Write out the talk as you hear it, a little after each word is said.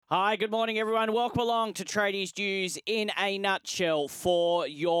Hi, good morning, everyone. Welcome along to Tradies News in a nutshell for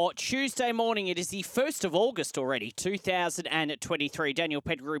your Tuesday morning. It is the 1st of August already, 2023. Daniel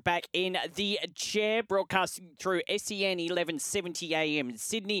Pettigrew back in the chair, broadcasting through SEN 1170 AM in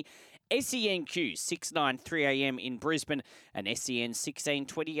Sydney, SENQ 693 AM in Brisbane, and SEN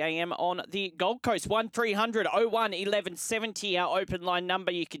 1620 AM on the Gold Coast. 1300 01 1170, our open line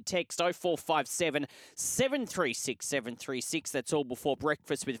number. You can text 0457 736 736. That's all before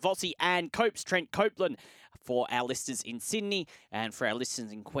breakfast with Vossi and Copes, Trent Copeland. For our listeners in Sydney and for our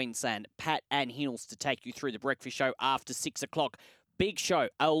listeners in Queensland, Pat and Hills to take you through the breakfast show after 6 o'clock. Big show,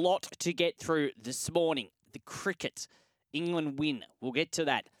 a lot to get through this morning. The cricket. England win. We'll get to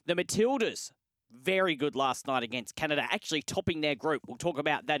that. The Matildas, very good last night against Canada, actually topping their group. We'll talk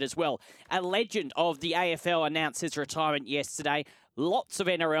about that as well. A legend of the AFL announced his retirement yesterday. Lots of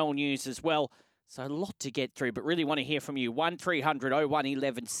NRL news as well. So a lot to get through, but really want to hear from you. 1300 01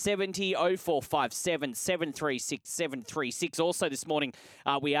 1170 0457 736 736. Also this morning,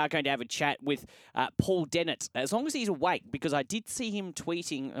 we are going to have a chat with Paul Dennett, as long as he's awake, because I did see him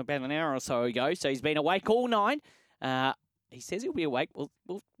tweeting about an hour or so ago. So he's been awake all night. He says he'll be awake.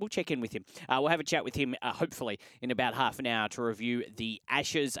 We'll check in with him. We'll have a chat with him, hopefully, in about half an hour to review the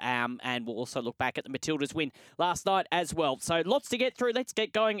Ashes, and we'll also look back at the Matildas win last night as well. So lots to get through. Let's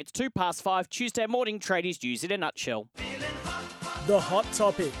get going. It's 5:02 Tuesday morning. Tradies News in a nutshell. The hot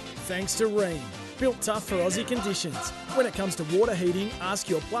topic, thanks to Rheem. Built tough for Aussie conditions. When it comes to water heating, ask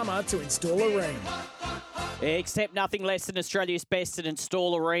your plumber to install a Rheem. Except nothing less than Australia's best at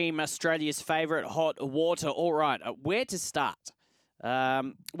install a Rheem, Australia's favourite hot water. All right, where to start?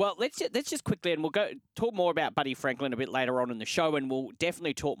 Well, let's just quickly, and we'll go talk more about Buddy Franklin a bit later on in the show, and we'll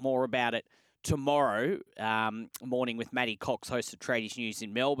definitely talk more about it tomorrow morning with Matty Cox, host of Tradies News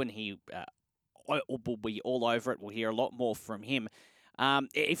in Melbourne. He will be all over it. We'll hear a lot more from him.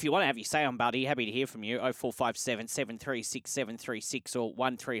 If you want to have your say on Buddy, happy to hear from you. 0457 736 736 or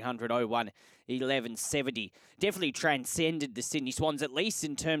 1300 01 1170. Definitely transcended the Sydney Swans, at least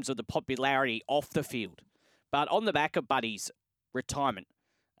in terms of the popularity off the field. But on the back of Buddy's retirement,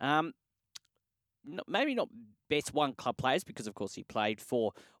 maybe not best one club players, because of course he played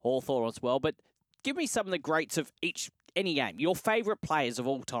for Hawthorn as well, but give me some of the greats of any game. Your favourite players of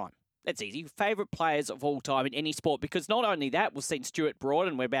all time. That's easy. Favourite players of all time in any sport, because not only that, we've seen Stuart Broad,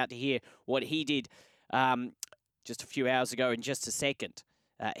 and we're about to hear what he did just a few hours ago in just a second.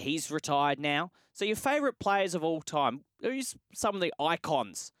 He's retired now. So your favourite players of all time, who's some of the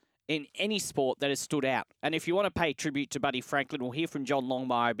icons in any sport that has stood out? And if you want to pay tribute to Buddy Franklin, we'll hear from John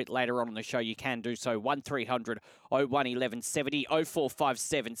Longmire a bit later on in the show. You can do so. 1300 01 1170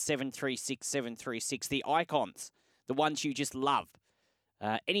 0457 736 736. The icons, the ones you just love.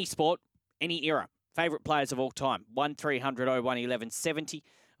 Any sport, any era. Favourite players of all time. 1300 01 1170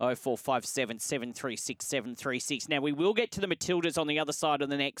 0457 736 736. Now, we will get to the Matildas on the other side of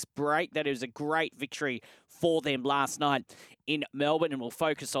the next break. That is a great victory for them last night in Melbourne, and we'll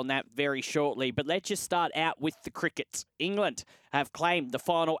focus on that very shortly. But let's just start out with the cricket. England have claimed the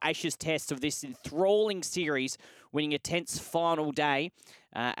final Ashes test of this enthralling series, winning a tense final day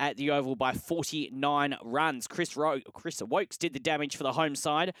at the Oval by 49 runs. Chris Wokes did the damage for the home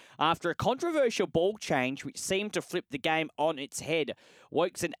side after a controversial ball change which seemed to flip the game on its head.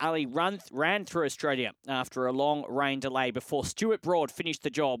 Wokes and Ali ran through Australia after a long rain delay before Stuart Broad finished the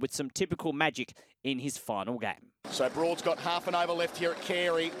job with some typical magic in his final game. So Broad's got half an over left here at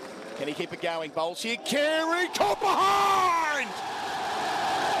Carey. Can he keep it going? Bowls here. Carey, caught behind!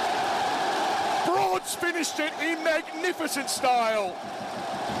 Broad's finished it in magnificent style.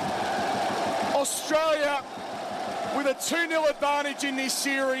 Australia with a 2-0 advantage in this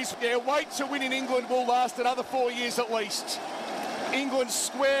series. Their wait to win in England will last another 4 years at least. England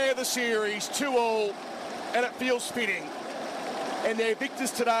square the series 2-2, and it feels fitting. And they're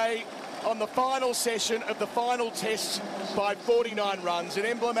victors today on the final session of the final test by 49 runs. An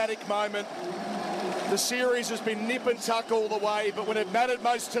emblematic moment. The series has been nip and tuck all the way, but when it mattered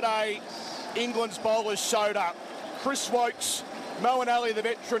most today, England's bowlers showed up. Chris Wokes, Moeen Ali, the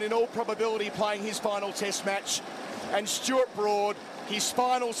veteran, in all probability playing his final test match, and Stuart Broad, his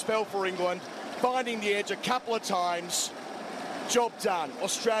final spell for England, finding the edge a couple of times. Job done.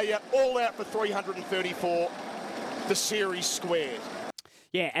 Australia all out for 334. The series squared.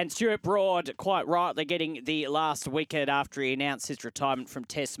 Yeah, and Stuart Broad, quite rightly, getting the last wicket after he announced his retirement from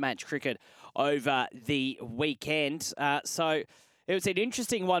Test match cricket over the weekend. So it was an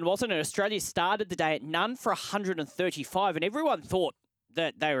interesting one, wasn't it? Australia started the day at none for 135, and everyone thought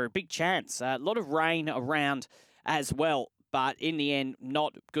that they were a big chance. A lot of rain around as well, but in the end,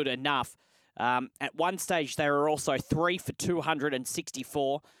 not good enough. At one stage, they were also 3 for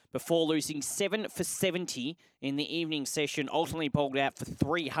 264 before losing 7 for 70 in the evening session, ultimately bowled out for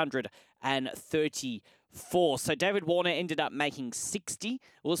 334. So David Warner ended up making 60.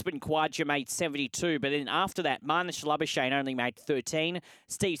 Usman Khawaja made 72. But then after that, Manish Labuschagne only made 13.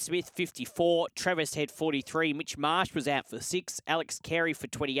 Steve Smith, 54. Travis Head, 43. Mitch Marsh was out for 6. Alex Carey for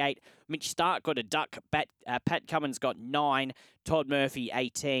 28. Mitch Stark got a duck. Pat Cummins got 9. Todd Murphy,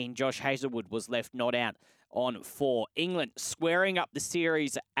 18. Josh Hazlewood was left not out on 4. England squaring up the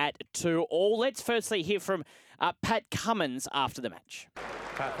series at 2-all. Let's firstly hear from Pat Cummins after the match.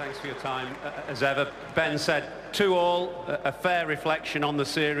 Pat, thanks for your time. As ever, Ben said 2-all, a fair reflection on the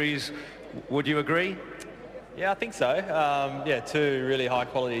series. Would you agree? Yeah, I think so. Yeah, two really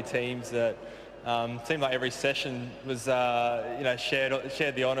high-quality teams that seemed like every session was,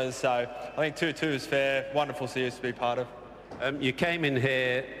 shared the honours. So I think 2-2 is fair. Wonderful series to be part of. You came in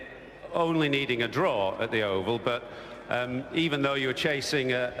here only needing a draw at the Oval, but even though you were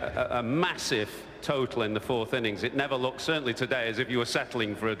chasing a massive total in the fourth innings, it never looked, certainly today, as if you were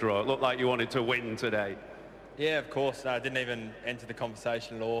settling for a draw. It looked like you wanted to win today. Yeah, of course. No, I didn't even enter the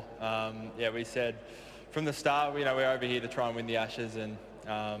conversation at all. Yeah, we said from the start, we're over here to try and win the Ashes, and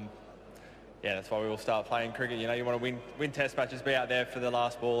yeah, that's why we will start playing cricket. You want to win test matches, be out there for the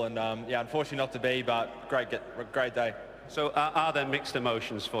last ball, and yeah, unfortunately not to be, but great day. So are there mixed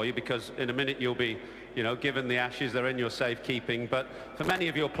emotions for you? Because in a minute you'll be, given the Ashes, they're in your safekeeping. But for many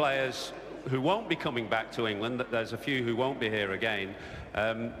of your players who won't be coming back to England, there's a few who won't be here again,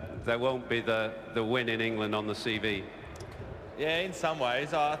 there won't be the win in England on the CV. Yeah, in some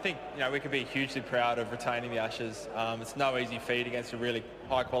ways. I think, we could be hugely proud of retaining the Ashes. It's no easy feat against a really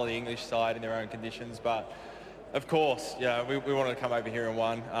high-quality English side in their own conditions, but of course, we wanted to come over here and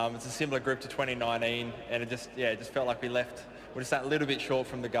won. It's a similar group to 2019, and it just felt like we're just that little bit short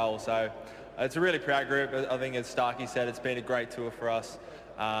from the goal. So it's a really proud group. I think, as Starkey said, it's been a great tour for us.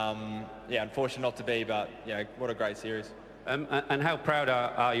 Yeah, unfortunate not to be, but what a great series. And how proud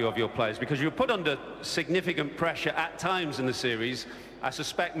are you of your players? Because you were put under significant pressure at times in the series. I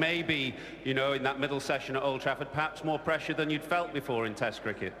suspect maybe, in that middle session at Old Trafford, perhaps more pressure than you'd felt before in Test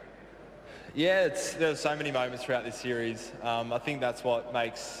cricket. Yeah, there's so many moments throughout this series. I think that's what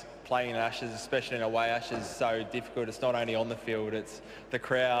makes playing in Ashes, especially in away Ashes, so difficult. It's not only on the field, it's the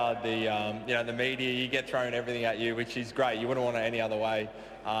crowd, the media. You get thrown everything at you, which is great. You wouldn't want it any other way.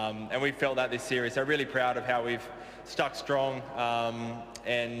 And we felt that this series. So really proud of how we've stuck strong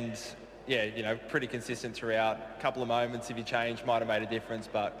and yeah, pretty consistent throughout. A couple of moments, if you change, might have made a difference,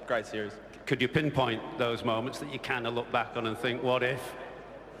 but great series. Could you pinpoint those moments that you kind of look back on and think, what if?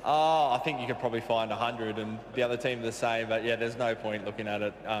 Oh, I think you could probably find 100, and the other team the same, but yeah, there's no point looking at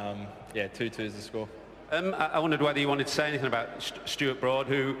it. Yeah, 2-2 is the score. I wondered whether you wanted to say anything about Stuart Broad,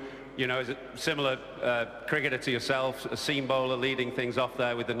 who, is a similar cricketer to yourself, a seam bowler, leading things off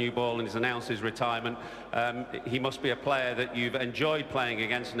there with the new ball, and he's announced his retirement. He must be a player that you've enjoyed playing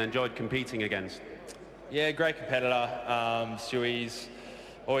against and enjoyed competing against. Yeah, great competitor. Stewie's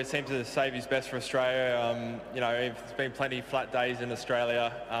always seems to save his best for Australia. There's been plenty of flat days in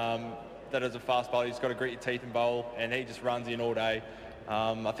Australia. That as a fast bowler, he's got to grit your teeth and bowl, and he just runs in all day.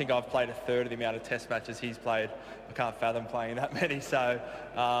 I think I've played a third of the amount of test matches he's played. I can't fathom playing that many. So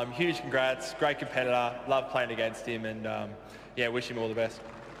huge congrats, great competitor, love playing against him, and yeah, wish him all the best.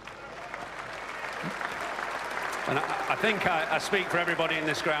 And I think I speak for everybody in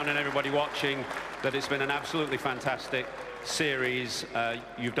this ground and everybody watching that it's been an absolutely fantastic series.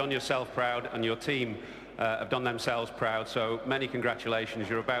 You've done yourself proud, and your team have done themselves proud, so many congratulations.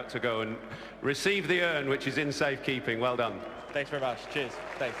 You're about to go and receive the urn, which is in safekeeping. Well done. Thanks very much. Cheers.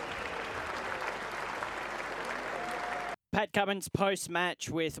 Thanks. Pat Cummins post-match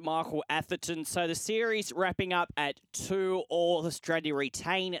with Michael Atherton. So the series wrapping up at 2-all. Australia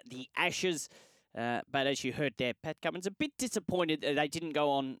retain the Ashes. But as you heard there, Pat Cummins a bit disappointed that they didn't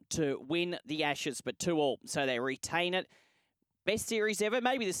go on to win the Ashes, but 2-all. So they retain it. Best series ever?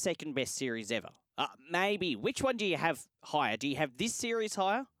 Maybe the second best series ever. Maybe. Which one do you have higher? Do you have this series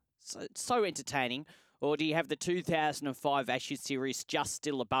higher? So entertaining. Or do you have the 2005 Ashes series just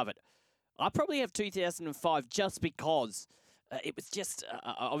still above it? I probably have 2005 just because it was just,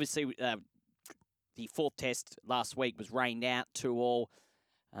 obviously, the fourth test last week was rained out 2-all.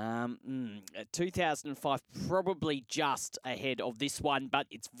 2005 probably just ahead of this one, but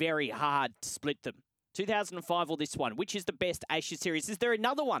it's very hard to split them. 2005 or this one? Which is the best Ashes series? Is there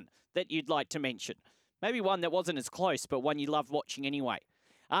another one that you'd like to mention? Maybe one that wasn't as close, but one you loved watching anyway.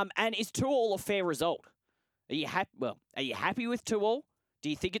 And is 2-all a fair result? Are you happy? Well, are you happy with 2-all? Do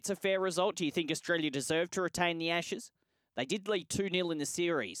you think it's a fair result? Do you think Australia deserved to retain the Ashes? They did lead 2-0 in the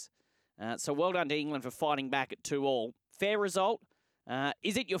series. So well done to England for fighting back at 2-2. Fair result.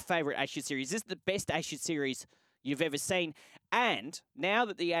 Is it your favourite Ashes series? Is this the best Ashes series you've ever seen? And now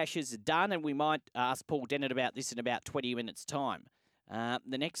that the Ashes are done, and we might ask Paul Dennett about this in about 20 minutes' time,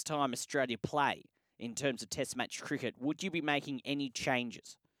 the next time Australia play in terms of Test match cricket, would you be making any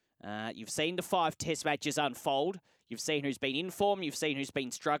changes? You've seen the 5 Test matches unfold. You've seen who's been in form. You've seen who's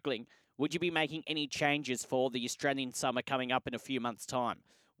been struggling. Would you be making any changes for the Australian summer coming up in a few months' time?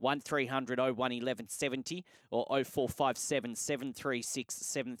 1300 01 1170 or 0457 736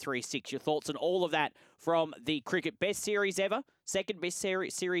 736. Your thoughts on all of that from the cricket best series ever, second best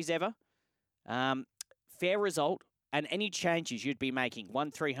series ever. Fair result. And any changes you'd be making,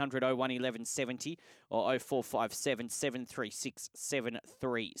 1300 01 1170 or 0457 736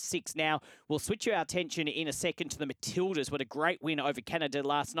 736. Now, we'll switch our attention in a second to the Matildas. What a great win over Canada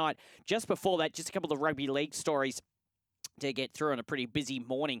last night. Just before that, just a couple of rugby league stories to get through on a pretty busy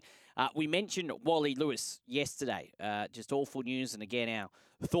morning. We mentioned Wally Lewis yesterday. Just awful news. And again, our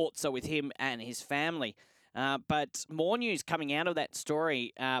thoughts are with him and his family. But more news coming out of that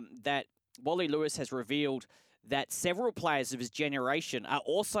story that Wally Lewis has revealed that several players of his generation are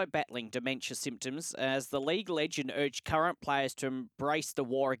also battling dementia symptoms as the league legend urged current players to embrace the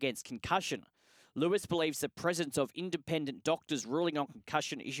war against concussion. Lewis believes the presence of independent doctors ruling on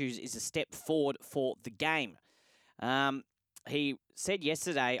concussion issues is a step forward for the game. He said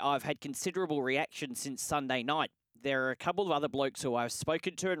yesterday, I've had considerable reaction since Sunday night. There are a couple of other blokes who I've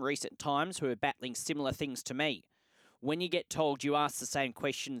spoken to in recent times who are battling similar things to me. When you get told you ask the same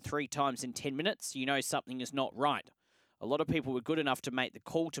question 3 times in 10 minutes, you know something is not right. A lot of people were good enough to make the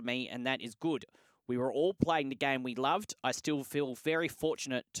call to me, and that is good. We were all playing the game we loved. I still feel very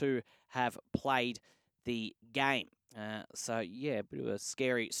fortunate to have played the game. So, yeah, a bit of a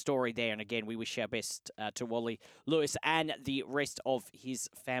scary story there. And again, we wish our best to Wally Lewis and the rest of his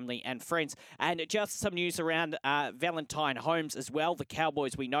family and friends. And just some news around Valentine Holmes as well. The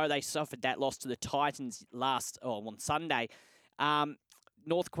Cowboys, we know they suffered that loss to the Titans on Sunday.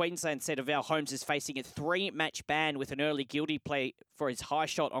 North Queensland said Val Holmes is facing a 3-match ban with an early guilty plea for his high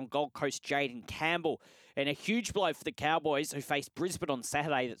shot on Gold Coast Jaden Campbell. And a huge blow for the Cowboys, who face Brisbane on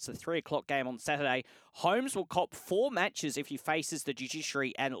Saturday. That's the 3 o'clock game on Saturday. Holmes will cop 4 matches if he faces the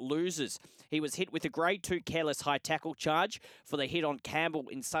judiciary and loses. He was hit with a Grade 2 careless high tackle charge for the hit on Campbell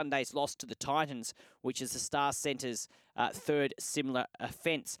in Sunday's loss to the Titans, which is the Star Centre's third similar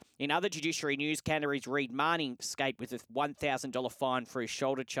offence. In other judiciary news, Canterbury's Reid Marnie escaped with a $1,000 fine for his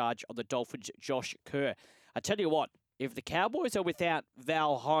shoulder charge on the Dolphins' Josh Kerr. I tell you what, if the Cowboys are without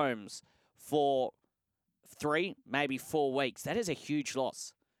Val Holmes for 3, maybe 4 weeks, that is a huge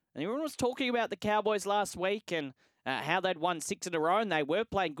loss. And everyone was talking about the Cowboys last week and how they'd won 6 in a row, and they were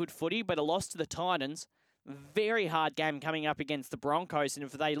playing good footy, but a loss to the Titans. Very hard game coming up against the Broncos, and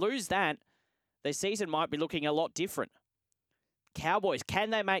if they lose that, their season might be looking a lot different. Cowboys, can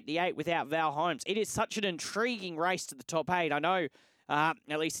they make the 8 without Val Holmes? It is such an intriguing race to the top 8. I know, at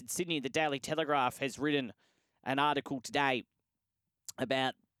least in Sydney, the Daily Telegraph has written an article today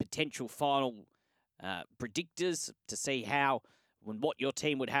about potential final predictors to see how and what your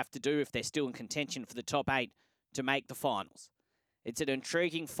team would have to do if they're still in contention for the top 8 to make the finals. It's an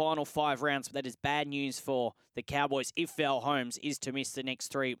intriguing final 5 rounds, but that is bad news for the Cowboys if Val Holmes is to miss the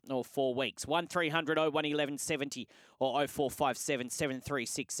next 3 or 4 weeks. 1300 01 1170 or 0457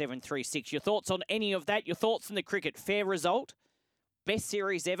 736 736. Your thoughts on any of that? Your thoughts on the cricket? Fair result? Best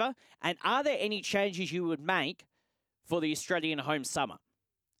series ever? And are there any changes you would make for the Australian home summer?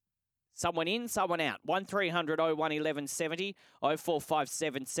 Someone in, someone out. 1300 01 1170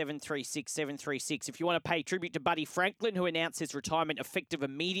 0457 736 736. If you want to pay tribute to Buddy Franklin, who announced his retirement effective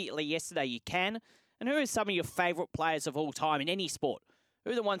immediately yesterday, you can. And who are some of your favourite players of all time in any sport?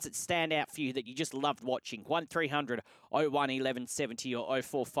 Who are the ones that stand out for you that you just loved watching? 1300 01 1170 or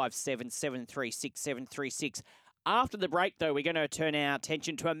 0457 736 736. After the break, though, we're going to turn our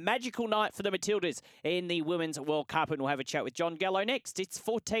attention to a magical night for the Matildas in the Women's World Cup, and we'll have a chat with John Gallo next. It's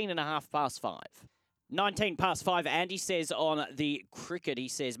 5:14. 19 past 5, Andy says on the cricket, he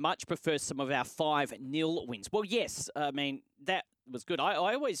says, much prefers some of our 5-0 wins. Well, yes, I mean, that was good. I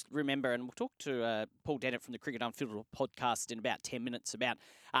always remember, and we'll talk to Paul Dennett from the Cricket Unfiltered podcast in about 10 minutes about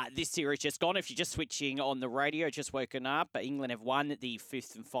this series just gone. If you're just switching on the radio, just woken up, England have won the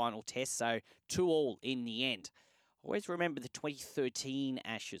 5th and final test, so 2-2 in the end. Always remember the 2013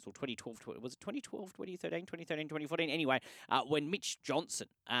 Ashes, or 2012, was it 2012, 2013, 2013, 2014? Anyway, when Mitch Johnson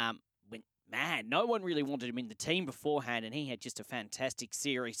went mad. No one really wanted him in the team beforehand, and he had just a fantastic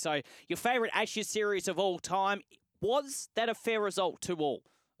series. So your favourite Ashes series of all time, was that a fair result 2-2?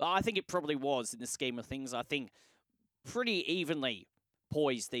 I think it probably was in the scheme of things. I think pretty evenly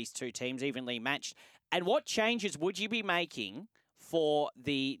poised, these two teams, evenly matched. And what changes would you be making for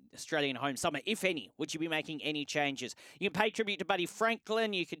the Australian home summer, if any? Would you be making any changes? You can pay tribute to Buddy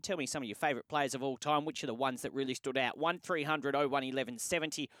Franklin. You can tell me some of your favourite players of all time. Which are the ones that really stood out? 1300 01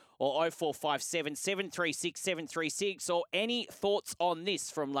 1170 or 0457 736 736. Or any thoughts on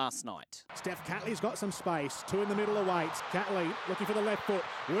this from last night? Steph Catley's got some space. Two in the middle of weights. Catley looking for the left foot.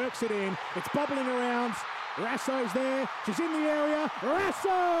 Works it in. It's bobbling around. Rasso's there. She's in the area.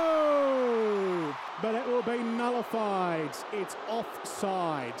 Rasso! But it will be nullified. It's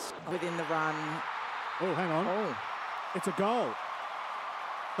offside. Within the run. Oh, hang on. Oh. It's a goal.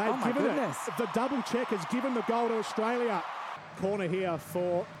 They've given it. The double check has given the goal to Australia. Corner here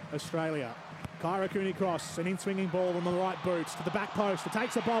for Australia. Kyra Cooney cross, an in-swinging ball on the right boots to the back post. It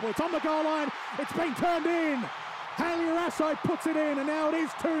takes a bobble. It's on the goal line. It's been turned in. Hayley Rasso puts it in, and now it is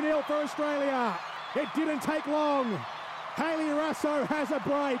 2-0 for Australia. It didn't take long. Hayley Rasso has a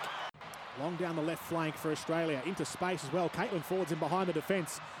break. Long down the left flank for Australia. Into space as well. Caitlin Ford's in behind the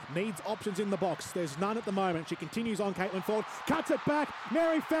defence. Needs options in the box. There's none at the moment. She continues on. Caitlin Ford cuts it back.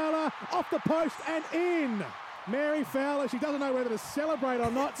 Mary Fowler off the post and in. Mary Fowler, she doesn't know whether to celebrate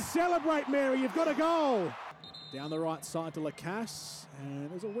or not. Celebrate, Mary. You've got a goal. Down the right side to Lacasse, and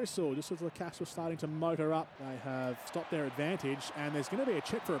there's a whistle just as Lacasse was starting to motor up. They have stopped their advantage, and there's going to be a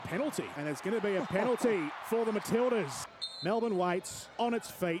check for a penalty. And there's going to be a penalty for the Matildas. Melbourne waits on its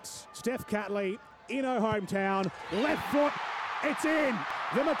feet. Steph Catley in her hometown. Left foot, it's in.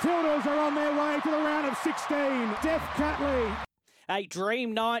 The Matildas are on their way to the round of 16. Steph Catley. A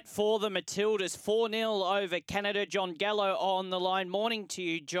dream night for the Matildas. 4-0 over Canada. John Gallo on the line. Morning to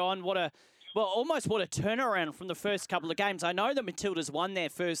you, John. Almost what a turnaround from the first couple of games. I know the Matildas won their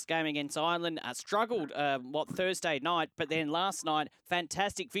first game against Ireland, struggled, Thursday night, but then last night,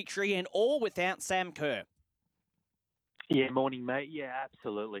 fantastic victory, and all without Sam Kerr. Yeah, morning, mate. Yeah,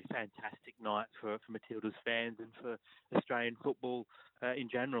 absolutely. Fantastic night for Matildas fans and for Australian football in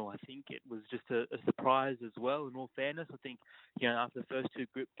general. I think it was just a surprise as well, in all fairness. I think, after the first two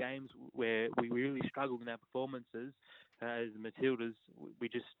group games where we really struggled in our performances, as the Matildas,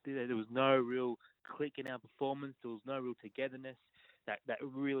 there was no real click in our performance. There was no real togetherness. That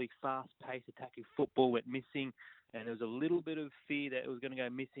really fast-paced attacking football went missing, and there was a little bit of fear that it was going to go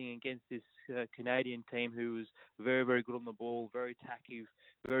missing against this Canadian team who was very, very good on the ball, very tacky,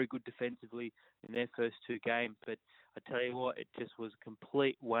 very good defensively in their first two games. But I tell you what, it just was a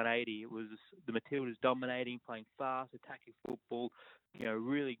complete 180. It was the Matildas dominating, playing fast, attacking football,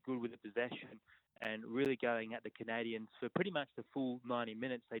 really good with the possession, and really going at the Canadians for pretty much the full 90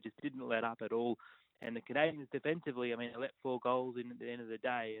 minutes. They just didn't let up at all. And the Canadians defensively, they let 4 goals in at the end of the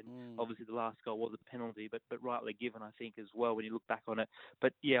day. And obviously the last goal was a penalty, but rightly given, I think, as well, when you look back on it.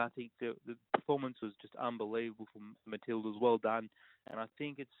 But, yeah, I think the performance was just unbelievable from Matildas. Well done. And I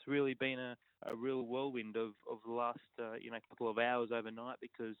think it's really been a real whirlwind of the last, couple of hours overnight,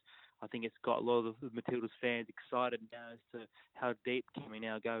 because I think it's got a lot of the Matildas fans excited now as to how deep can we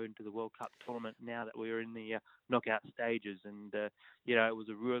now go into the World Cup tournament now that we're in the knockout stages. And, it was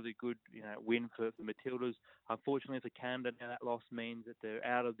a really good, win for the Matildas. Unfortunately for Canada, now that loss means that they're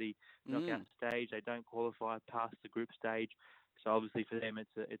out of the knockout stage. They don't qualify past the group stage. So obviously for them,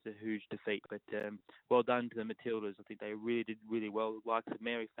 it's a huge defeat. But well done to the Matildas. I think they really did really well. Like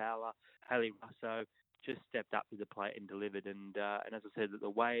Mary Fowler, Hayley Rasso, just stepped up to the plate and delivered. And as I said, the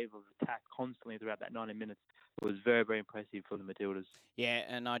wave of attack constantly throughout that 90 minutes was very, very impressive for the Matildas. Yeah,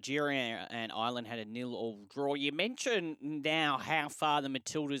 and Nigeria and Ireland had a 0-0 draw. You mentioned now how far the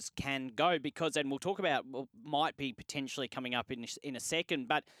Matildas can go because, and we'll talk about what might be potentially coming up in a second,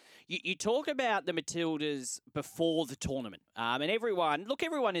 but you talk about the Matildas before the tournament. And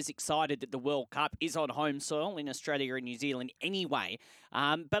everyone is excited that the World Cup is on home soil in Australia and New Zealand anyway.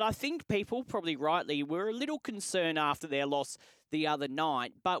 But I think people probably rightly were a little concerned after their loss the other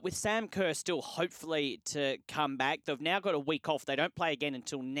night. But with Sam Kerr still hopefully to come back, they've now got a week off. They don't play again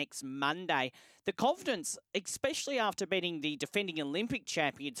until next Monday. The confidence, especially after beating the defending Olympic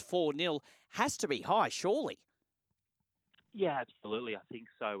champions 4-0, has to be high, surely. Yeah, absolutely. I think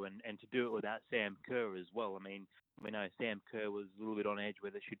so. And to do it without Sam Kerr as well. We know Sam Kerr was a little bit on edge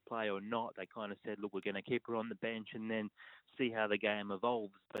whether she'd play or not. They kind of said, look, we're going to keep her on the bench and then see how the game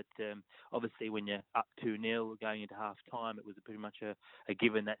evolves. But obviously when you're up 2-0 going into half-time, it was pretty much a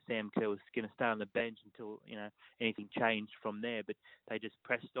given that Sam Kerr was going to stay on the bench until, anything changed from there. But they just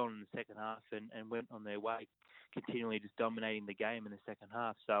pressed on in the second half and went on their way, continually just dominating the game in the second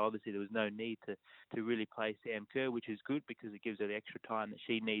half. So obviously there was no need to really play Sam Kerr, which is good because it gives her the extra time that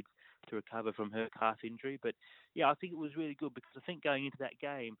she needs to recover from her calf injury. But yeah, I think it was really good because I think going into that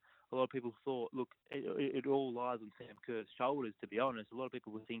game, a lot of people thought, look, it all lies on Sam Kerr's shoulders, to be honest. A lot of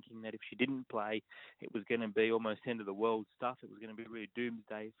people were thinking that if she didn't play, it was going to be almost end of the world stuff. It was going to be really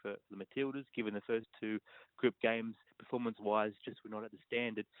doomsday for the Matildas, given the first two group games, performance-wise, just were not at the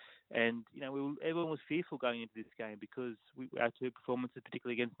standard. And, everyone was fearful going into this game because our two performances,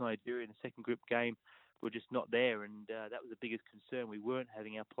 particularly against Nigeria in the second group game, were just not there, and that was the biggest concern. We weren't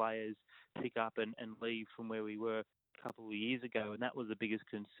having our players pick up and leave from where we were a couple of years ago, and that was the biggest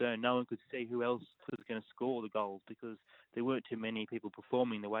concern. No one could see who else was going to score the goals because there weren't too many people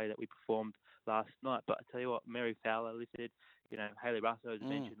performing the way that we performed last night. But I tell you what, Mary Fowler lifted, Hayley Russo, as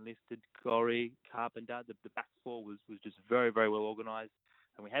mentioned, lifted, Gorry, Carpenter. The back four was just very, very well organised,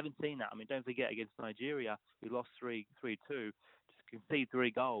 and we haven't seen that. I mean, don't forget, against Nigeria, we lost 3-2, to concede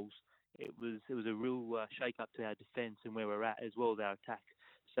 3 goals. It was a real shake-up to our defence and where we're at, as well as our attack.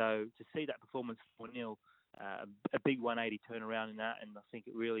 So to see that performance 4-0, a big 180 turnaround in that, and I think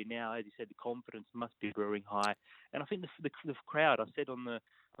it really now, as you said, the confidence must be brewing high. And I think the crowd, I said on the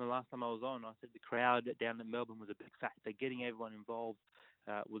last time I was on, I said the crowd down in Melbourne was a big factor. Getting everyone involved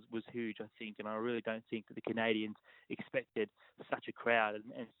was huge, I think, and I really don't think that the Canadians expected such a crowd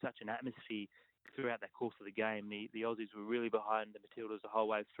and such an atmosphere throughout that course of the game. The Aussies were really behind the Matildas the whole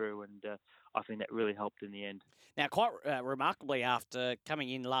way through, and I think that really helped in the end. Now, quite remarkably, after coming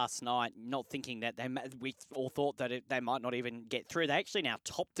in last night, not thinking that we all thought that they might not even get through, they actually now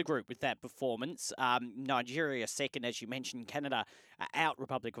topped the group with that performance. Nigeria second, as you mentioned, Canada out,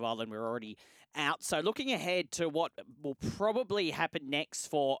 Republic of Ireland were already out. So looking ahead to what will probably happen next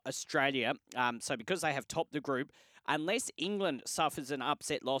for Australia, so because they have topped the group, unless England suffers an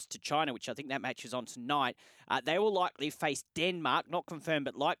upset loss to China, which I think that match is on tonight, they will likely face Denmark, not confirmed,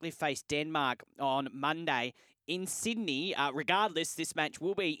 but likely face Denmark on Monday in Sydney. Regardless, this match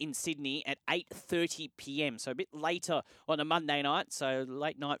will be in Sydney at 8:30 p.m, so a bit later on a Monday night, so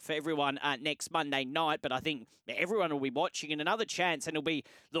late night for everyone next Monday night, but I think everyone will be watching, and another chance, and it'll be,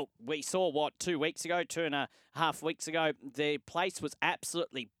 look, we saw, 2 weeks ago, 2.5 weeks ago, the place was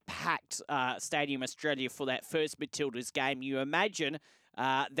absolutely packed, Stadium Australia, for that first Matildas game. You imagine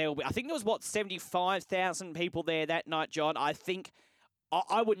there'll be, I think there was, 75,000 people there that night, John. I think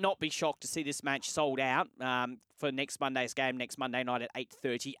I would not be shocked to see this match sold out for next Monday's game, next Monday night at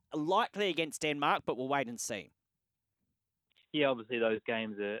 8:30, likely against Denmark, but we'll wait and see. Yeah, obviously those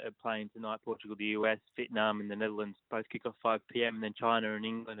games are playing tonight. Portugal, the US, Vietnam and the Netherlands both kick off 5 p.m. and then China and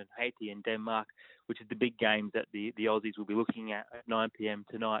England and Haiti and Denmark, which is the big games that the Aussies will be looking at 9 p.m.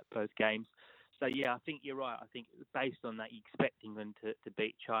 tonight, both games. So, yeah, I think you're right. I think based on that, you expect England to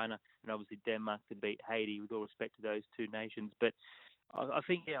beat China and obviously Denmark to beat Haiti, with all respect to those two nations. But I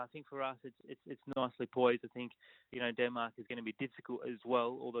think for us it's nicely poised. I think Denmark is going to be difficult as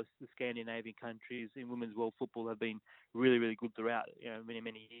well. All the Scandinavian countries in women's world football have been really, really good throughout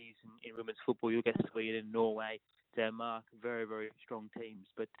many years in women's football. You'll get Sweden, Norway, Denmark, very, very strong teams.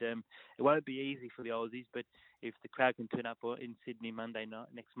 But it won't be easy for the Aussies. But if the crowd can turn up in Sydney Monday night,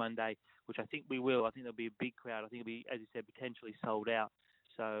 next Monday, which I think we will, I think there'll be a big crowd. I think it'll be, as you said, potentially sold out.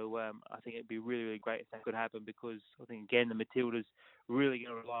 So I think it'd be really, really great if that could happen, because I think, again, the Matildas really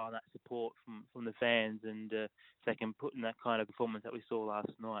going to rely on that support from the fans, and if they can put in that kind of performance that we saw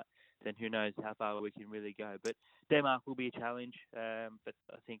last night, then who knows how far we can really go. But Denmark will be a challenge, but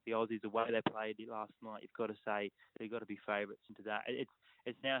I think the Aussies, the way they played last night, you've got to say they've got to be favourites into that.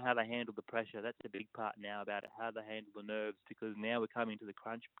 It's now how they handle the pressure. That's the big part now about it, how they handle the nerves, because now we're coming to the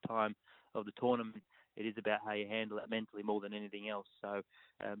crunch time of the tournament. It is about how you handle it mentally more than anything else. So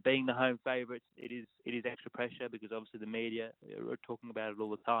being the home favourites, it is extra pressure, because obviously the media are talking about it all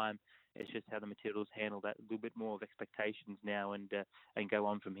the time. It's just how the Matildas handle that, a little bit more of expectations now, and go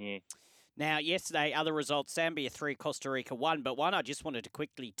on from here. Now, yesterday, other results: Zambia 3, Costa Rica 1. But one I just wanted to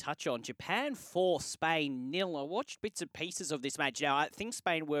quickly touch on: Japan 4, Spain 0. I watched bits and pieces of this match. Now, I think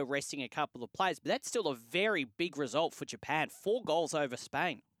Spain were resting a couple of players, but that's still a very big result for Japan. 4 goals over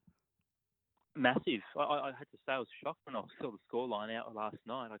Spain. Massive. I had to say I was shocked when I saw the scoreline out last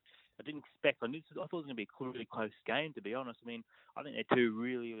night. I didn't expect. I thought it was going to be a really close game, to be honest. I mean, I think they're two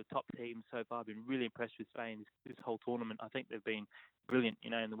really the top teams so far. I've been really impressed with Spain this whole tournament. I think they've been brilliant,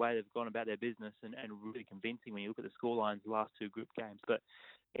 in the way they've gone about their business, and really convincing when you look at the scorelines the last 2 group games. But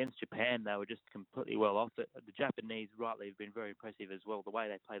against Japan, they were just completely well off it. The Japanese, rightly, have been very impressive as well. The way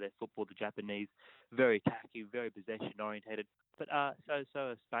they play their football, the Japanese, very attacky, very possession orientated. But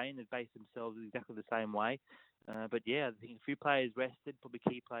so Spain have based themselves exactly the same way. But yeah, I think a few players rested, probably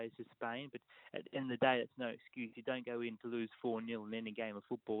key players to Spain. But at the end of the day, that's no excuse. You don't go in to lose 4-0 in any game of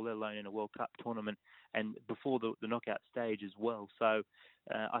football, let alone in a World Cup tournament, and before the knockout stage as well. So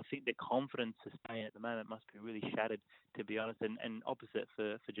I think the confidence of Spain at the moment must be really shattered, to be honest. And opposite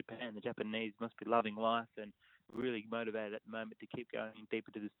for Japan, the Japanese must be loving life and really motivated at the moment to keep going deep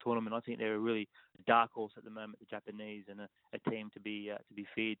into this tournament. I think they're a really dark horse at the moment, the Japanese, and a team to be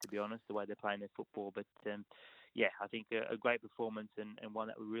feared, to be honest, the way they're playing their football. But yeah, I think a great performance and one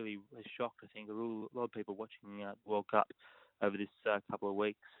that really has shocked, I think, a lot of people watching the World Cup over this couple of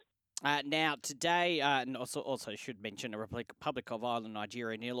weeks. Now, today, and also should mention, a Republic of Ireland,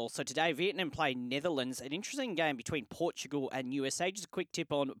 Nigeria 0. Also today, Vietnam play Netherlands. An interesting game between Portugal and USA. Just a quick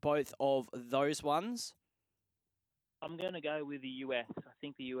tip on both of those ones. I'm going to go with the US. I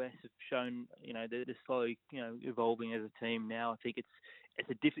think the US have shown, they're slowly, evolving as a team now. I think it's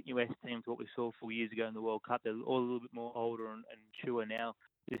a different US team to what we saw 4 years ago in the World Cup. They're all a little bit more older and mature now,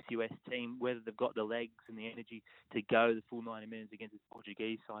 this US team. Whether they've got the legs and the energy to go the full 90 minutes against the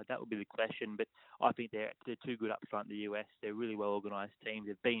Portuguese side, that would be the question. But I think they're too good up front, the US. They're a really well-organised team.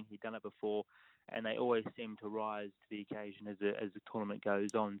 They've been here, done it before, and they always seem to rise to the occasion as the tournament goes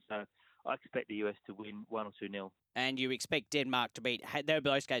on. So I expect the US to win 1 or 2-0. And you expect Denmark to beat, they're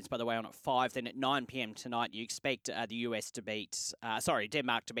both games, by the way, on at 5. Then at 9 p.m. tonight, you expect the US to beat,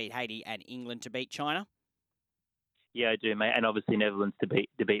 Denmark to beat Haiti and England to beat China? Yeah, I do, mate. And obviously Netherlands to beat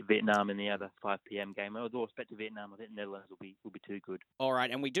Vietnam in the other 5 p.m. game. With all respect to Vietnam, I think Netherlands will be too good. All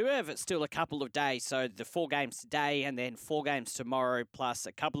right, and we do have still a couple of days. So the 4 games today and then 4 games tomorrow, plus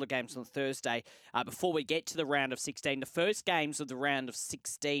a couple of games on Thursday before we get to the round of 16. The first games of the round of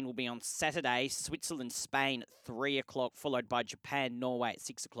 16 will be on Saturday. Switzerland, Spain, 3 o'clock, followed by Japan, Norway at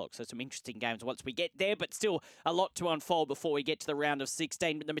 6 o'clock. So some interesting games once we get there, but still a lot to unfold before we get to the round of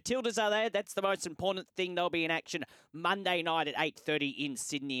 16. But the Matildas are there. That's the most important thing. They'll be in action Monday night at 8:30 in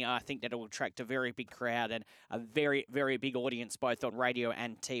Sydney. I think that will attract a very big crowd and a very, very big audience both on radio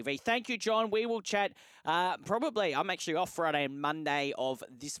and TV. Thank you, John. We will chat probably. I'm actually off Friday and Monday of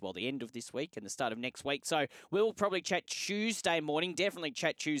the end of this week and the start of next week. So we'll probably chat Tuesday morning. Definitely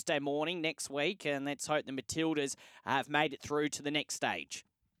chat Tuesday morning next week. And let's hope the Matildas have made it through to the next stage.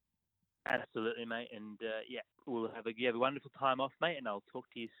 Absolutely, mate. And we'll have a wonderful time off, mate. And I'll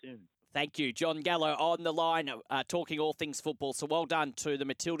talk to you soon. Thank you. John Gallo on the line, talking all things football. So well done to the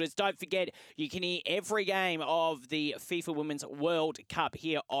Matildas. Don't forget, you can hear every game of the FIFA Women's World Cup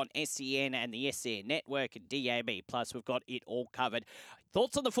here on SEN and the SEN Network and DAB+. We've got it all covered.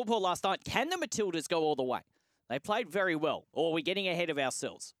 Thoughts on the football last night? Can the Matildas go all the way? They played very well. Or are we getting ahead of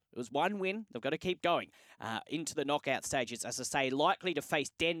ourselves? It was one win. They've got to keep going into the knockout stages. As I say, likely to face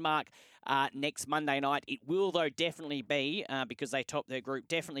Denmark next Monday night. It will, though, definitely be, because they top their group,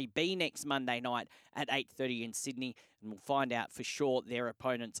 definitely be next Monday night at 8:30 in Sydney. And we'll find out for sure their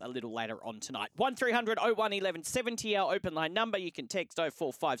opponents a little later on tonight. 1300 01 1170, our open line number. You can text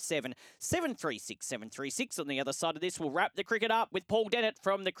 0457 736 736. On the other side of this, we'll wrap the cricket up with Paul Dennett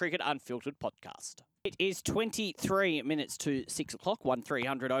from the Cricket Unfiltered podcast. It is 23 minutes to 6 o'clock,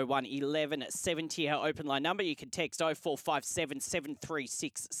 1300 01 1170, our open line number. You can text 0457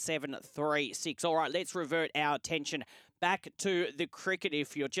 736 736. All right, let's revert our attention back to the cricket.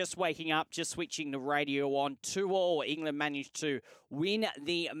 If you're just waking up, just switching the radio on, 2-2. England managed to win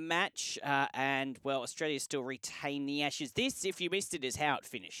the match, and, well, Australia still retain the Ashes. This, if you missed it, is how it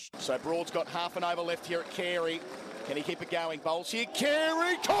finished. So Broad's got half an over left here at Carey. Can he keep it going? Bowls here.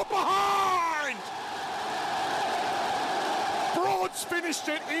 Carey, caught behind! Broad's finished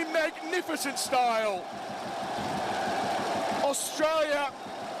it in magnificent style. Australia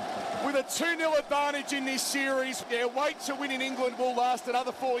with a 2-0 advantage in this series. Their wait to win in England will last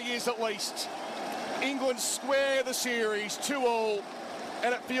another 4 years at least. England square the series, 2-2,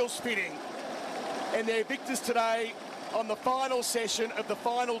 and it feels fitting. And they're victors today on the final session of the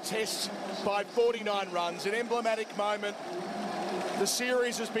final test by 49 runs. An emblematic moment. The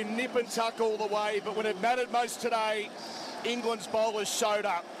series has been nip and tuck all the way, but when it mattered most today, England's bowlers showed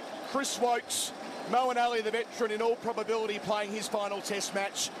up. Chris Wokes, Moeen Ali, the veteran, in all probability playing his final test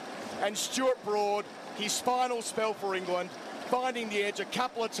match, and Stuart Broad, his final spell for England, finding the edge a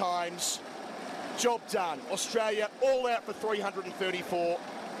couple of times. Job done. Australia all out for 334.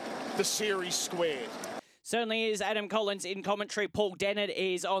 The series squared. Certainly is. Adam Collins in commentary. Paul Dennett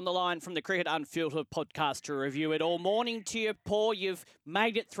is on the line from the Cricket Unfiltered podcast to review it all. Morning to you, Paul. You've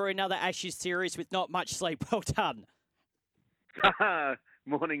made it through another Ashes series with not much sleep. Well done.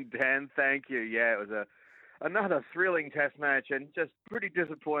 Morning, Dan. Thank you. Yeah, it was another thrilling test match and just pretty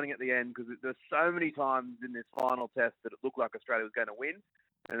disappointing at the end because there's so many times in this final test that it looked like Australia was going to win.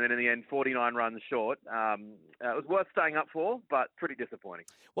 And then in the end, 49 runs short. It was worth staying up for, but pretty disappointing.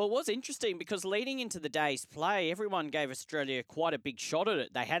 Well, it was interesting because leading into the day's play, everyone gave Australia quite a big shot at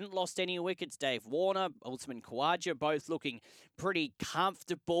it. They hadn't lost any wickets. Dave Warner, Usman Khawaja, both looking pretty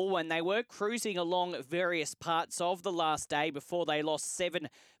comfortable, and they were cruising along various parts of the last day before they lost 7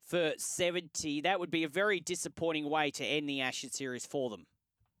 for 70. That would be a very disappointing way to end the Ashes series for them.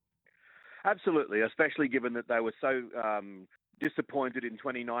 Absolutely, especially given that they were so disappointed in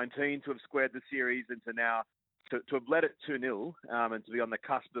 2019 to have squared the series and to now to have led it 2-0 and to be on the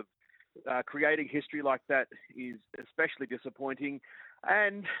cusp of creating history like that is especially disappointing.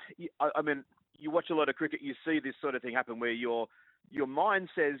 And I mean, you watch a lot of cricket, you see this sort of thing happen where your mind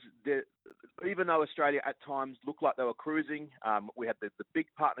says that even though Australia at times looked like they were cruising, we had the big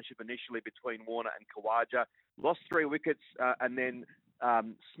partnership initially between Warner and Khawaja, lost 3 wickets, and then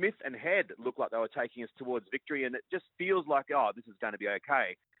Smith and Head looked like they were taking us towards victory, and it just feels like, oh, this is going to be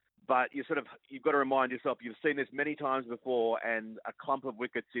okay. But you've got to remind yourself, you've seen this many times before, and a clump of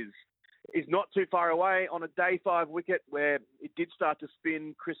wickets is not too far away. On a day 5 wicket where it did start to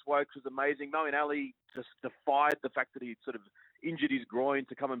spin, Chris Wokes was amazing. Moeen Ali just defied the fact that he'd sort of injured his groin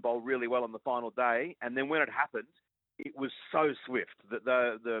to come and bowl really well on the final day. And then when it happened, it was so swift that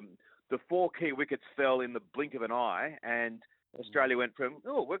the 4 key wickets fell in the blink of an eye, and Australia went from,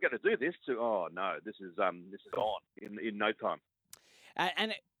 oh, we're going to do this, to, oh, no, this is on in no time.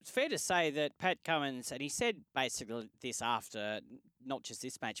 And it's fair to say that Pat Cummins, and he said basically this after not just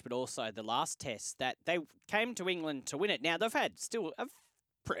this match, but also the last test, that they came to England to win it. Now, they've had still a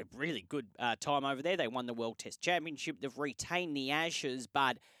really good time over there. They won the World Test Championship. They've retained the Ashes,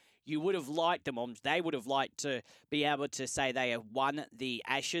 but you would have liked them, or they would have liked to be able to say they have won the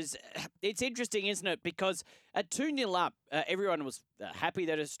Ashes. It's interesting, isn't it? Because at 2-0 up, everyone was happy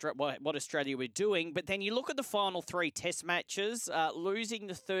that what Australia were doing. But then you look at the final 3 test matches, losing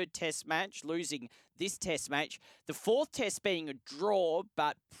the 3rd test match, losing this test match, the 4th test being a draw,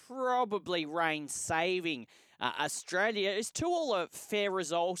 but probably rain saving Australia. Is 2-2 a fair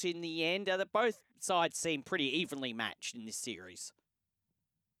result in the end? Both sides seem pretty evenly matched in this series.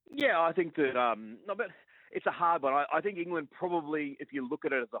 Yeah, I think that, but it's a hard one. I think England probably, if you look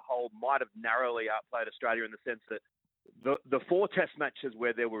at it as a whole, might have narrowly outplayed Australia in the sense that the 4 test matches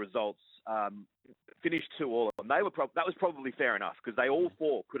where there were results finished 2-2, and that was probably fair enough because they all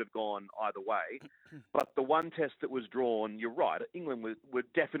 4 could have gone either way. But the one test that was drawn, you're right, England were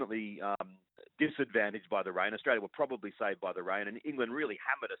definitely disadvantaged by the rain. Australia were probably saved by the rain, and England really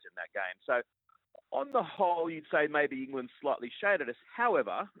hammered us in that game. So on the whole, you'd say maybe England slightly shaded us.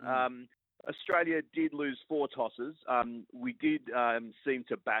 However, Australia did lose 4 tosses. We did seem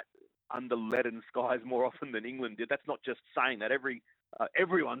to bat under leaden skies more often than England did. That's not just saying that.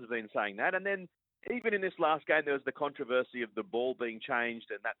 Everyone's been saying that. And then even in this last game, there was the controversy of the ball being changed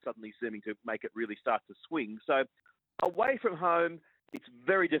and that suddenly seeming to make it really start to swing. So away from home, it's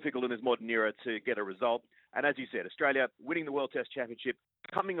very difficult in this modern era to get a result. And as you said, Australia winning the World Test Championship,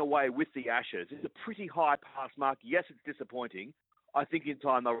 coming away with the Ashes, is a pretty high pass mark. Yes, it's disappointing. I think in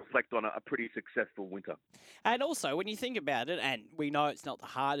time they'll reflect on a pretty successful winter. And also, when you think about it, and we know it's not the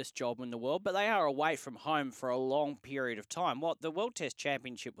hardest job in the world, but they are away from home for a long period of time. The World Test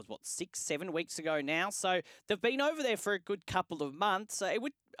Championship was, 6-7 weeks ago now? So they've been over there for a good couple of months. So it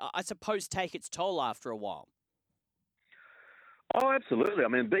would, I suppose, take its toll after a while. Oh, absolutely. I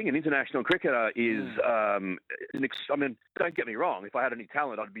mean, being an international cricketer is, don't get me wrong. If I had any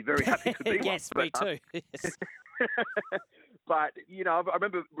talent, I'd be very happy to be one. Yes, me too. Yes. But, I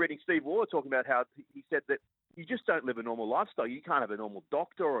remember reading Steve Waugh talking about how he said that you just don't live a normal lifestyle. You can't have a normal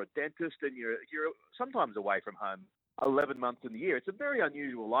doctor or a dentist, and you're sometimes away from home 11 months in the year. It's a very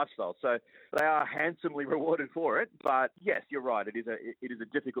unusual lifestyle. So they are handsomely rewarded for it. But yes, you're right. It is a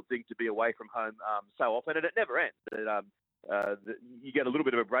difficult thing to be away from home so often, and it never ends. You get a little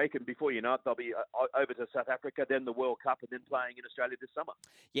bit of a break, and before you know it, they'll be over to South Africa, then the World Cup, and then playing in Australia this summer.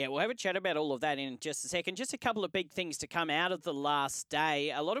 Yeah, we'll have a chat about all of that in just a second. Just a couple of big things to come out of the last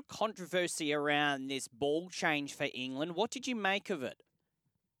day. A lot of controversy around this ball change for England. What did you make of it?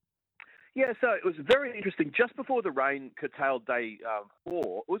 Yeah, so it was very interesting. Just before the rain curtailed day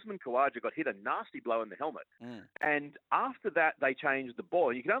 4, Usman Khawaja got hit a nasty blow in the helmet. And after that, they changed the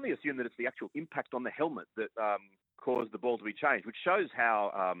ball. You can only assume that it's the actual impact on the helmet that caused the ball to be changed, which shows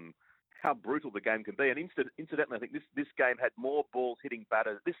how brutal the game can be. And incidentally, I think this game had more balls hitting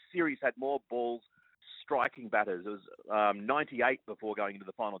batters. This series had more balls striking batters. It was 98 before going into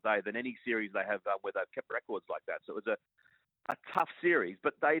the final day than any series they have where they've kept records like that. So it was a tough series.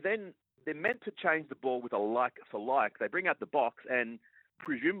 But they're meant to change the ball with a like for like. They bring out the box, and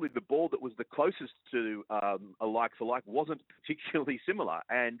presumably the ball that was the closest to a like-for-like wasn't particularly similar.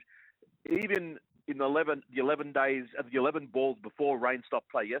 And even in the 11 days of the 11 balls before rain stopped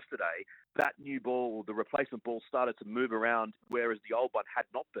play yesterday, that new ball, the replacement ball, started to move around, whereas the old one had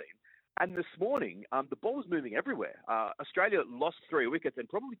not been. And this morning, the ball was moving everywhere. Australia lost 3 wickets and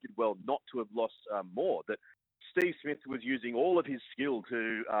probably did well not to have lost more. That Steve Smith was using all of his skill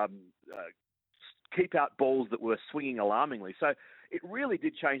to keep out balls that were swinging alarmingly. So it really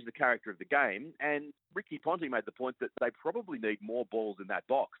did change the character of the game. And Ricky Ponting made the point that they probably need more balls in that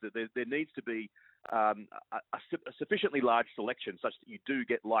box, that there needs to be a sufficiently large selection such that you do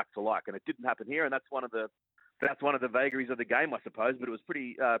get like for like. And it didn't happen here, and that's one of the vagaries of the game, I suppose, but it was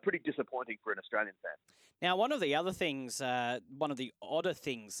pretty disappointing for an Australian fan. Now, one of the other things, one of the odder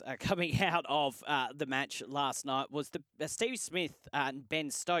things coming out of the match last night was the Steve Smith and Ben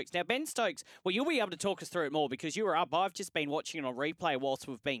Stokes. Now, Ben Stokes, well, you'll be able to talk us through it more because you were up. I've just been watching it on replay whilst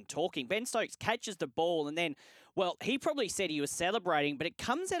we've been talking. Ben Stokes catches the ball and then, well, he probably said he was celebrating, but it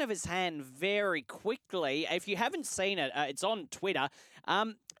comes out of his hand very quickly. If you haven't seen it, it's on Twitter.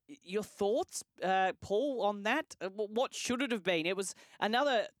 Your thoughts, Paul, on that? What should it have been? It was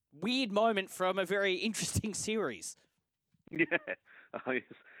another weird moment from a very interesting series. Yeah, yes,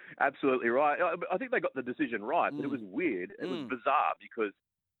 absolutely right. I think they got the decision right, but it was weird. It was bizarre because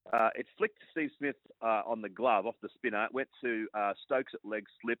it flicked Steve Smith on the glove off the spinner. It went to Stokes at leg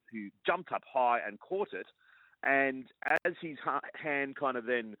slip, who jumped up high and caught it. And as his hand kind of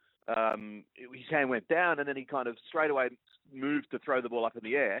then, his hand went down, and then he kind of straight away moved to throw the ball up in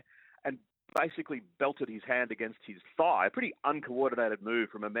the air and basically belted his hand against his thigh. A pretty uncoordinated move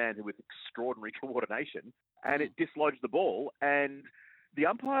from a man with extraordinary coordination, and it dislodged the ball. And the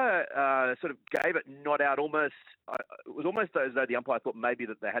umpire sort of gave it not out almost. It was almost as though the umpire thought maybe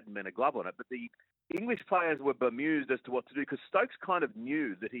that there hadn't been a glove on it, but the English players were bemused as to what to do because Stokes kind of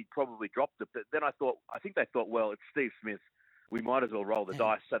knew that he'd probably dropped it. But then I think they thought, well, it's Steve Smith. We might as well roll the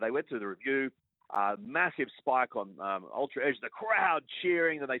dice. So they went through the review. Massive spike on Ultra Edge. The crowd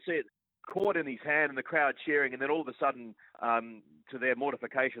cheering, and they see it caught in his hand, and the crowd cheering. And then all of a sudden, to their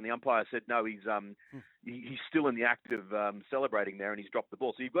mortification, the umpire said, no, he's still in the act of celebrating there, and he's dropped the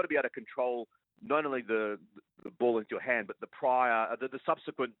ball. So you've got to be able to control not only the ball into your hand, but the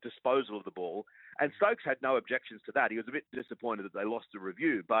subsequent disposal of the ball. And Stokes had no objections to that. He was a bit disappointed that they lost the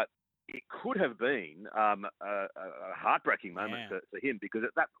review, but it could have been a heartbreaking moment for him because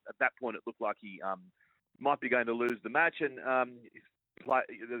at that point it looked like he might be going to lose the match. And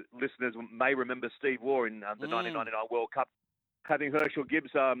the listeners may remember Steve Waugh in the 1999 World Cup having Herschel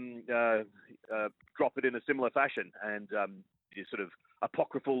Gibbs drop it in a similar fashion. And the sort of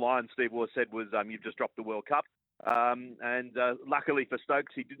apocryphal line Steve Waugh said was, "You've just dropped the World Cup." And luckily for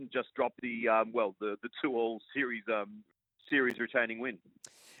Stokes, he didn't just drop the 2-all series retaining win.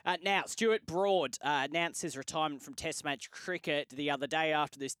 Now, Stuart Broad announced his retirement from Test match cricket the other day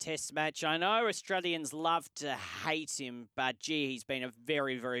after this Test match. I know Australians love to hate him, but gee, he's been a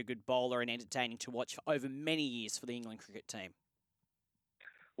very, very good bowler and entertaining to watch over many years for the England cricket team.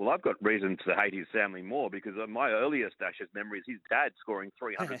 Well, I've got reason to hate his family more because my earliest Ashes memory is his dad scoring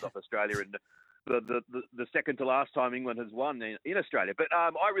 300s off Australia in the second to last time England has won in Australia. But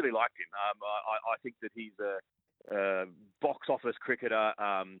I really liked him. I think that he's a box office cricketer.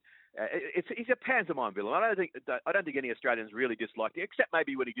 He's a pantomime villain. I don't think any Australians really disliked him, except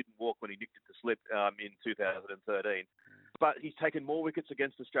maybe when he didn't walk when he nicked it to slip in 2013. But he's taken more wickets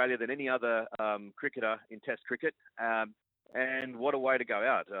against Australia than any other cricketer in Test cricket. And what a way to go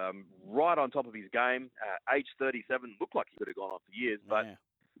out. Right on top of his game. Age 37, looked like he could have gone on for years. But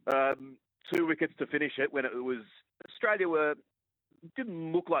 2 wickets to finish it when it was Australia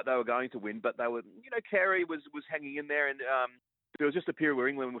didn't look like they were going to win, but they were, Carey was hanging in there, and there was just a period where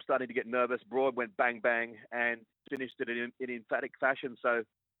England was starting to get nervous. Broad went bang, bang, and finished it in emphatic fashion. So,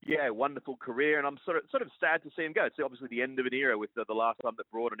 yeah, wonderful career, and I'm sort of sad to see him go. It's obviously the end of an era with the last time that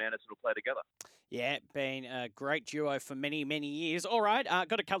Broad and Anderson will play together. Yeah, been a great duo for many, many years. All right,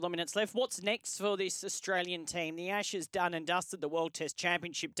 got a couple of minutes left. What's next for this Australian team? The Ashes done and dusted, the World Test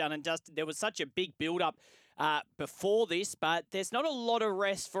Championship done and dusted. There was such a big build-up before this, but there's not a lot of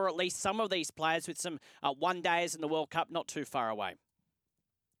rest for at least some of these players with some one-days in the World Cup not too far away.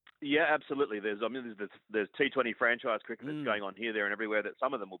 Yeah, absolutely. There's T20 franchise cricket that's going on here, there, and everywhere that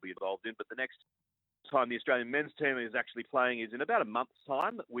some of them will be involved in. But the next time the Australian men's team is actually playing is in about a month's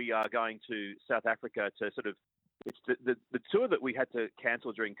time. We are going to South Africa to sort of. It's the tour that we had to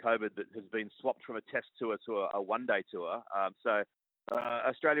cancel during COVID that has been swapped from a test tour to a one-day tour. So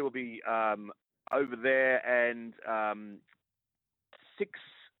Australia will be over there and 6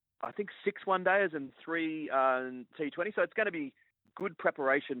 one-dayers and 3 T20. So it's going to be good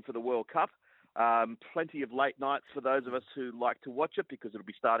preparation for the World Cup. Plenty of late nights for those of us who like to watch it because it'll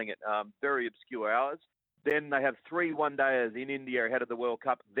be starting at very obscure hours. Then they have 3 one-dayers in India ahead of the World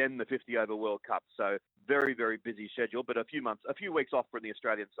Cup, then the 50-over World Cup. So very, very busy schedule, but a few weeks off from the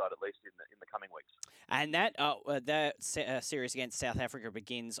Australian side at least in the coming weeks. And that series against South Africa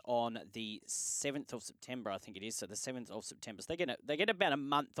begins on the 7th of September, I think it is. So the 7th of September. So they get about a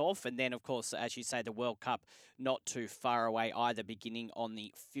month off, and then of course, as you say, the World Cup not too far away either, beginning on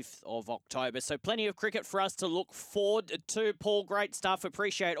the 5th of October. So plenty of cricket for us to look forward to. Paul, great stuff.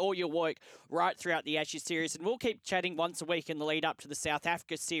 Appreciate all your work right throughout the Ashes series, and we'll keep chatting once a week in the lead up to the South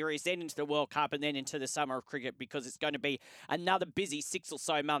Africa series, then into the World Cup, and then into the summer of cricket, because it's going to be another busy 6 or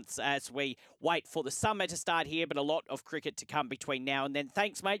so months as we wait for the summer to start here, but a lot of cricket to come between now and then.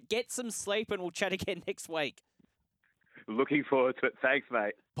 Thanks, mate. Get some sleep, and we'll chat again next week. Looking forward to it. Thanks,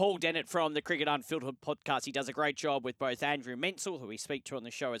 mate. Paul Dennett from the Cricket Unfiltered podcast. He does a great job with both Andrew Menzel, who we speak to on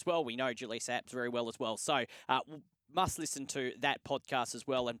the show as well. We know Julissa Apps very well as well. So must listen to that podcast as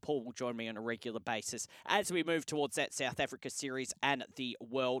well, and Paul will join me on a regular basis as we move towards that South Africa series and the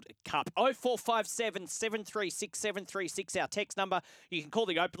World Cup. 0457 736 736, our text number. You can call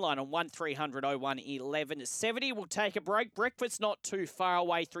the open line on 1300 01 1170. We'll take a break. Breakfast not too far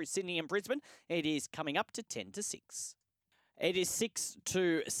away through Sydney and Brisbane. It is coming up to 10 to 6. It is 6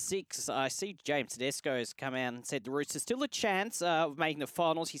 to 6. I see James Tedesco has come out and said the Roosters still a chance of making the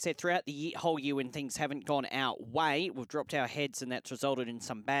finals. He said throughout the whole year when things haven't gone our way, we've dropped our heads and that's resulted in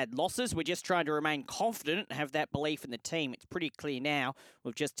some bad losses. We're just trying to remain confident and have that belief in the team. It's pretty clear now.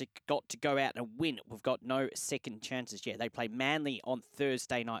 We've just got to go out and win. We've got no second chances yet. They play Manly on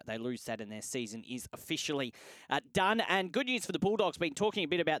Thursday night. They lose that and their season is officially done. And good news for the Bulldogs. Been talking a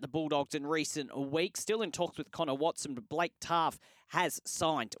bit about the Bulldogs in recent weeks. Still in talks with Connor Watson, but Blake Taaffe has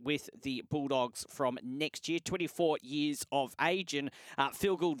signed with the Bulldogs from next year, 24 years of age, and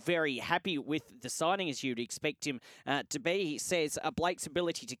Phil Gould very happy with the signing, as you'd expect him to be. He says Blake's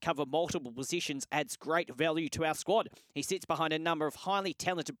ability to cover multiple positions adds great value to our squad. He sits behind a number of highly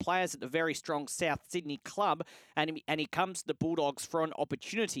talented players at the very strong South Sydney club, and he comes to the Bulldogs for an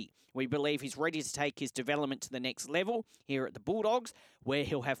opportunity. We believe he's ready to take his development to the next level here at the Bulldogs, where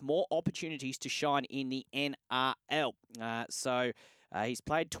he'll have more opportunities to shine in the NRL. He's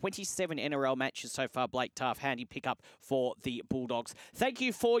played 27 NRL matches so far, Blake Taaffe, handy pickup for the Bulldogs. Thank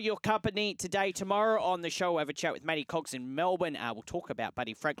you for your company today. Tomorrow on the show, we'll have a chat with Matty Cox in Melbourne. We'll talk about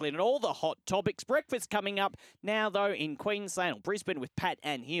Buddy Franklin and all the hot topics. Breakfast coming up now, though, in Queensland or Brisbane with Pat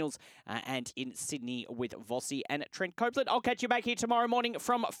and Heels, and in Sydney with Vossi and Trent Copeland. I'll catch you back here tomorrow morning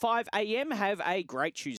from 5 a.m. Have a great Tuesday.